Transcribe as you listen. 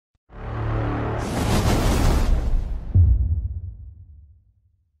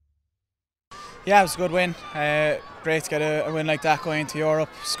Yeah, it was a good win. Great to get a win like that going to Europe.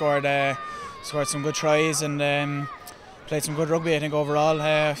 Scored some good tries and played some good rugby, I think, overall.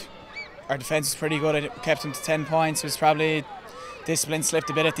 Our defence was pretty good. It kept them to 10 points. It was probably discipline slipped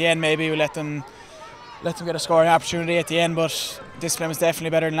a bit at the end. Maybe we let them get a scoring opportunity at the end, but discipline was definitely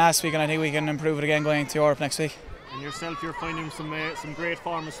better than last week, and I think we can improve it again going to Europe next week. And yourself, you're finding some great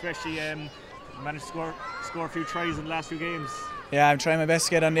form, especially managed to score a few tries in the last few games. Yeah, I'm trying my best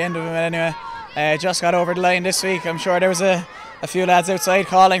to get on the end of them anyway. Just got over the line this week. I'm sure there was a few lads outside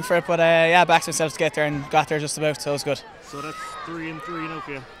calling for it, but yeah, backed themselves to get there and got there just about, so it was good. So that's 3 and 3 now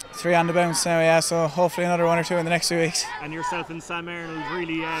for you. 3 on the bounce now, yeah, so hopefully another 1 or 2 in the next 2 weeks. And yourself and Sam Arnold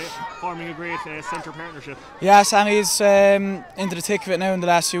really forming a great centre partnership. Yeah, Sammy's into the thick of it now in the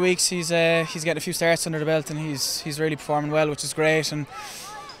last few weeks. He's getting a few starts under the belt and he's really performing well, which is great. And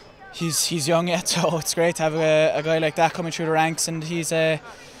he's young yet, so it's great to have a guy like that coming through the ranks, and he's been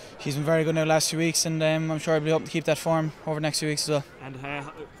very good now the last few weeks, and I'm sure he'll be able to keep that form over the next few weeks as well. And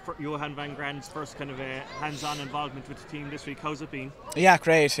for Johan van Grand's first kind of hands-on involvement with the team this week, how's it been? Yeah,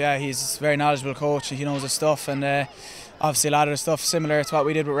 great. Yeah, he's a very knowledgeable coach. He knows his stuff, and obviously a lot of the stuff similar to what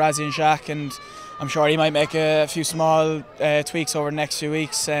we did with Razzie and Jacques, and I'm sure he might make a few small tweaks over the next few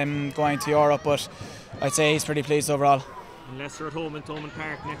weeks going to Europe, but I'd say he's pretty pleased overall. And Leicester at home in Thomond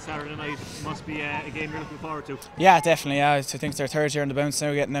Park next Saturday night must be a game you're looking forward to. Yeah, definitely. Yeah, I think it's their third year on the bounce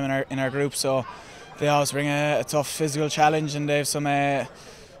now, getting them in our group, so they always bring a tough physical challenge, and they have some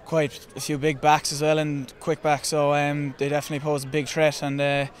quite a few big backs as well and quick backs, so they definitely pose a big threat, and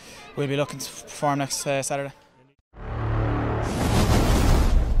we'll be looking to perform next Saturday.